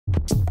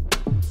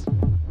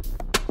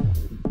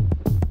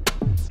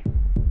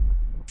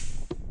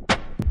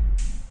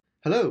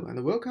Hello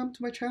and welcome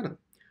to my channel.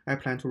 I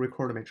plan to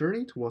record my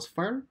journey towards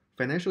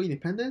financial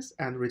independence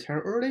and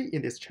retire early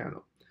in this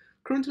channel.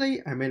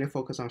 Currently, I mainly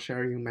focus on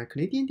sharing my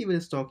Canadian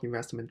dividend stock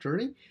investment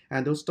journey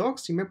and those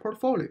stocks in my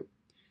portfolio.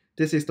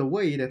 This is the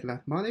way that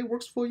let money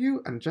works for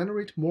you and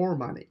generate more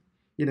money.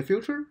 In the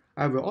future,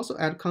 I will also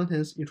add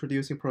contents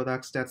introducing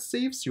products that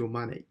saves you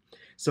money.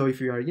 So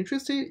if you are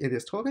interested in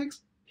these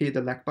topics, hit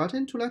the like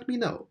button to let me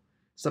know.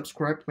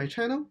 Subscribe to my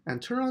channel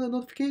and turn on the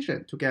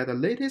notification to get the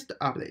latest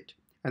update.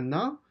 And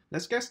now,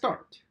 let's get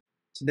started.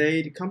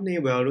 Today, the company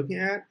we are looking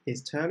at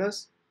is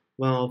Telus,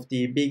 one of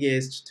the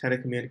biggest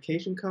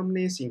telecommunication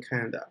companies in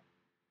Canada.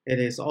 It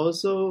is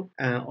also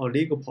an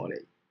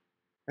oligopoly.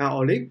 An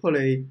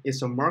oligopoly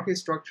is a market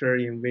structure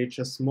in which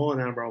a small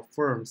number of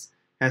firms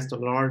has the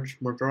large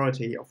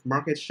majority of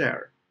market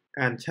share.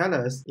 And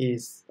Telus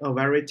is a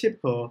very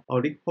typical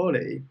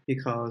oligopoly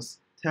because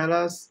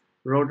Telus,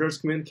 Rogers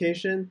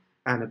Communication,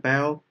 and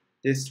Bell,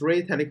 these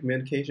three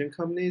telecommunication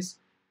companies,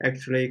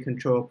 actually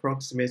control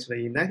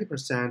approximately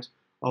 90%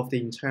 of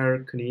the entire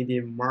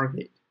Canadian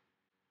market.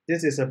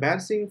 This is a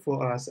bad thing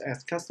for us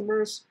as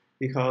customers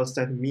because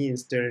that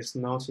means there is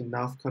not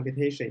enough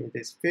competition in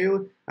this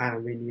field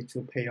and we need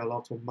to pay a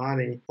lot of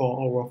money for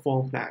our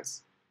phone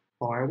plans.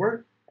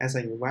 However, as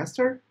an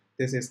investor,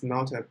 this is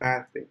not a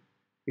bad thing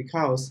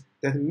because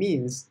that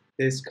means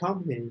this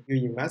company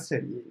you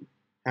invested in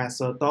has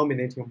a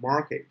dominating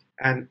market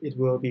and it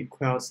will be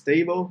quite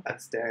stable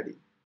and steady.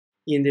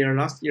 In their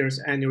last year's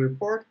annual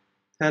report,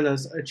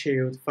 Telus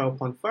achieved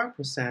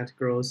 5.5%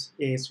 growth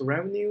in its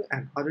revenue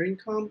and other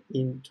income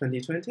in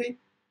 2020,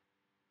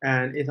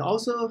 and it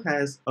also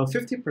has a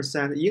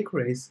 50%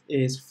 increase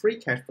in its free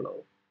cash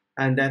flow,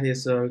 and that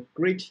is a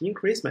great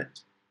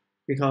increasement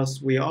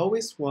because we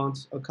always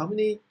want a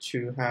company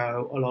to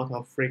have a lot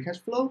of free cash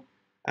flow,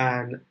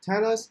 and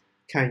Telus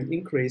can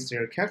increase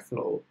their cash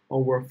flow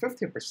over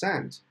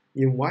 50%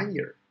 in 1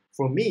 year.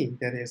 For me,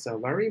 that is a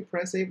very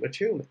impressive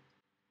achievement.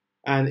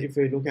 And if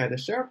we look at the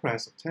share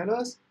price of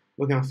Telus,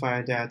 we can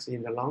find that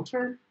in the long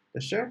term, the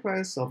share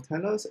price of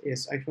Telus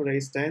is actually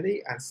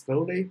steady and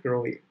slowly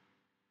growing.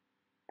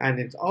 And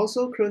it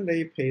also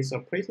currently pays a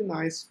pretty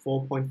nice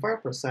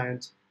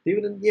 4.5%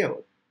 dividend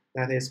yield.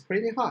 That is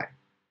pretty high.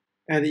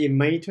 And in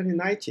May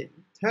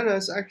 2019,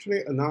 Telus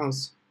actually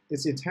announced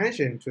its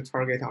intention to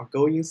target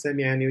ongoing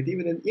semi-annual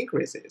dividend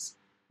increases,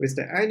 with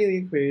the annual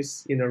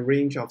increase in a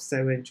range of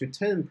 7 to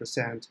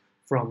 10%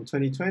 from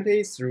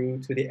 2020 through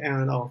to the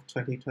end of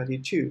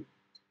 2022.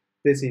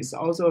 This is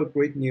also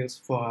great news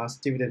for us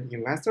dividend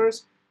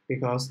investors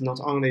because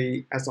not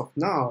only as of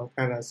now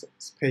Telus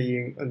is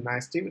paying a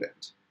nice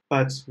dividend,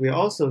 but we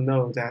also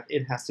know that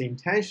it has the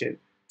intention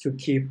to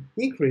keep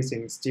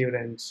increasing its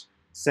dividend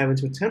 7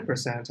 to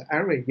 10%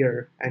 every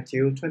year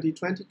until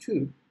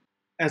 2022.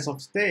 As of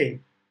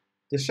today,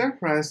 the share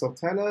price of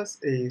Telus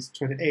is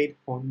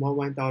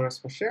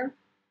 $28.11 per share.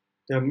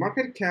 The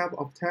market cap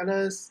of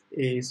Telus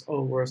is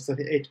over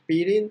 38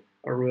 billion,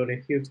 a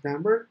really huge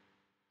number.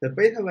 The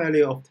beta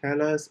value of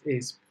Telus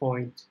is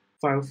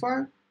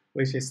 0.55,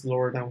 which is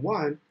lower than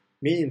 1,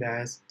 meaning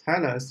that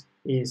Telus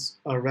is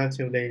a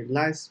relatively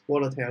less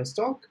volatile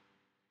stock.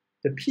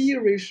 The P/E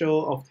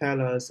ratio of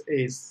Telus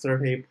is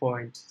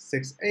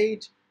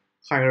 30.68,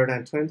 higher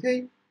than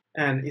 20,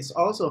 and it's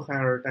also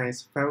higher than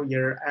its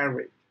 5-year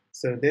average.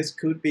 So this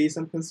could be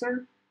some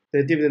concern.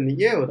 The dividend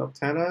yield of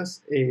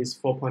Telus is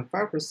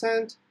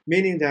 4.5%,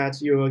 meaning that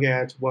you will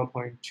get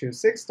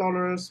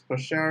 $1.26 per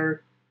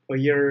share per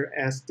year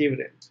as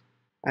dividend.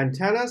 And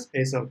Telus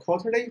is a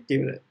quarterly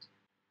dividend.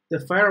 The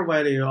fair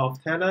value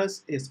of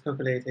Telus is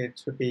calculated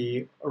to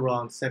be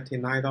around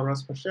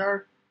 $79 per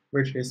share,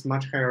 which is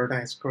much higher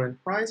than its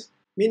current price,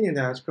 meaning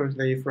that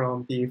currently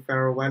from the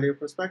fair value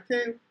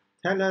perspective,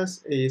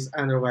 Telus is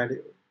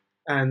undervalued,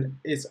 and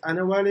it's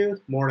undervalued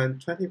more than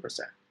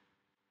 20%.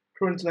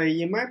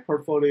 Currently, in my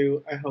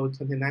portfolio, I hold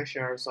 29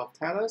 shares of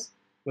Telus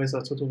with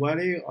a total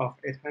value of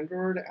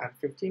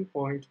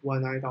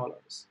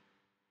 $815.19.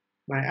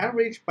 My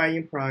average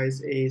buying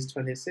price is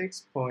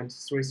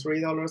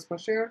 $26.33 per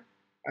share,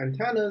 and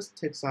Telus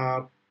takes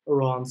up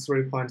around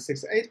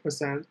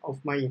 3.68%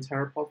 of my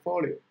entire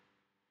portfolio.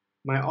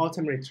 My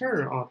ultimate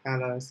return on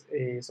Telus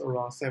is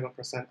around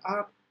 7%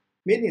 up,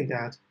 meaning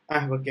that I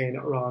have gained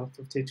around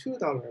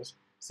 $52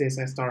 since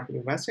I started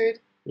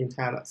investing in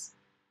Telus.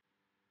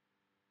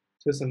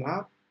 To sum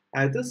up,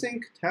 I do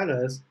think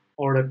Telus,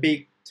 or the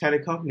big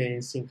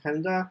telecompanies in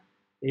Canada,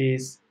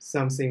 is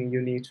something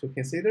you need to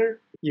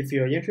consider if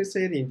you're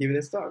interested in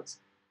dividend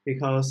stocks,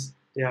 because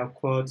they are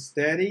quite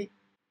steady.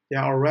 They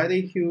are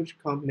already huge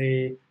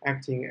company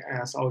acting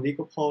as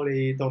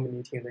oligopoly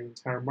dominating the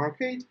entire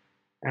market,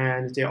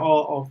 and they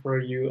all offer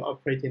you a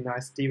pretty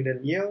nice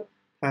dividend yield.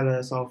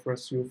 Telus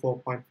offers you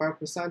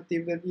 4.5%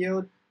 dividend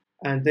yield,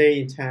 and they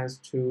intend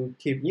to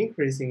keep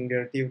increasing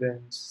their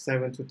dividends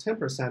 7 to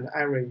 10%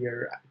 every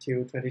year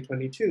until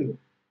 2022.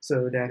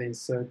 So that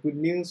is good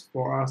news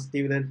for us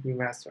dividend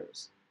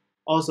investors.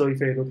 Also, if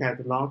you look at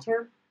the long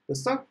term, the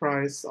stock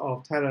price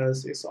of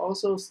Telus is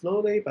also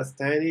slowly but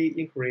steadily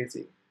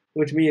increasing.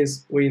 which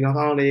means we not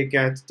only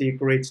get the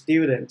great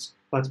dividend,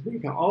 but we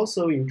can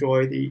also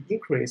enjoy the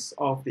increase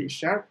of the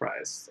share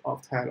price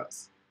of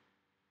Telus.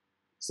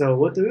 So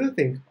what do you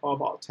think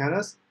about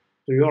Telus?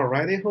 Do you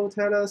already hold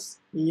Telus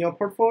in your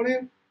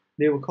portfolio?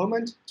 Leave a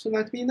comment to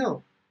let me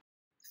know.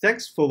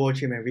 Thanks for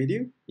watching my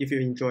video. If you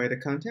enjoyed the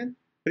content,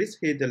 please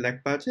hit the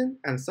like button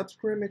and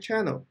subscribe my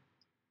channel.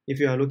 If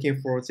you are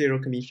looking for zero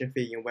commission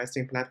fee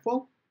investing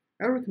platform,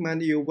 I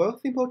recommend you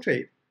Wealthsimple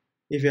Trade.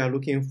 If you are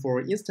looking for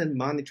instant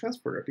money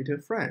transfer between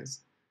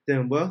friends,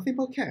 then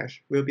Wealthsimple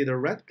Cash will be the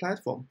right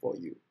platform for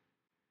you.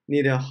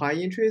 Need a high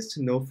interest,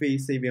 no fee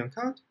saving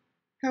account?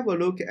 Have a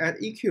look at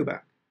EQ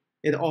Bank.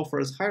 It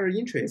offers higher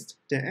interest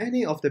than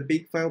any of the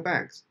big 5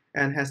 banks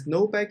and has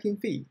no banking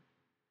fee.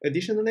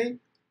 Additionally,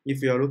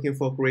 if you are looking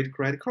for great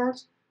credit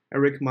cards, I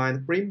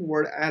recommend Brim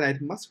World Allied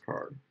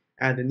Mastercard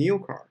and the Neo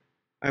Card.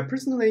 I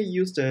personally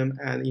use them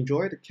and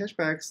enjoy the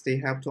cashbacks they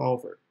have to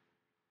offer.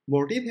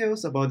 More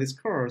details about these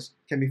cards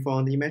can be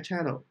found in my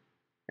channel.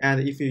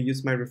 And if you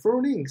use my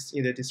referral links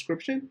in the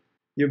description,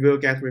 you will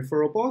get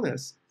referral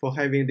bonus for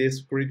having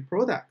these great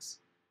products.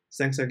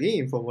 Thanks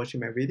again for watching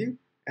my video,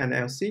 and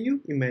I'll see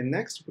you in my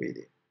next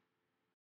video.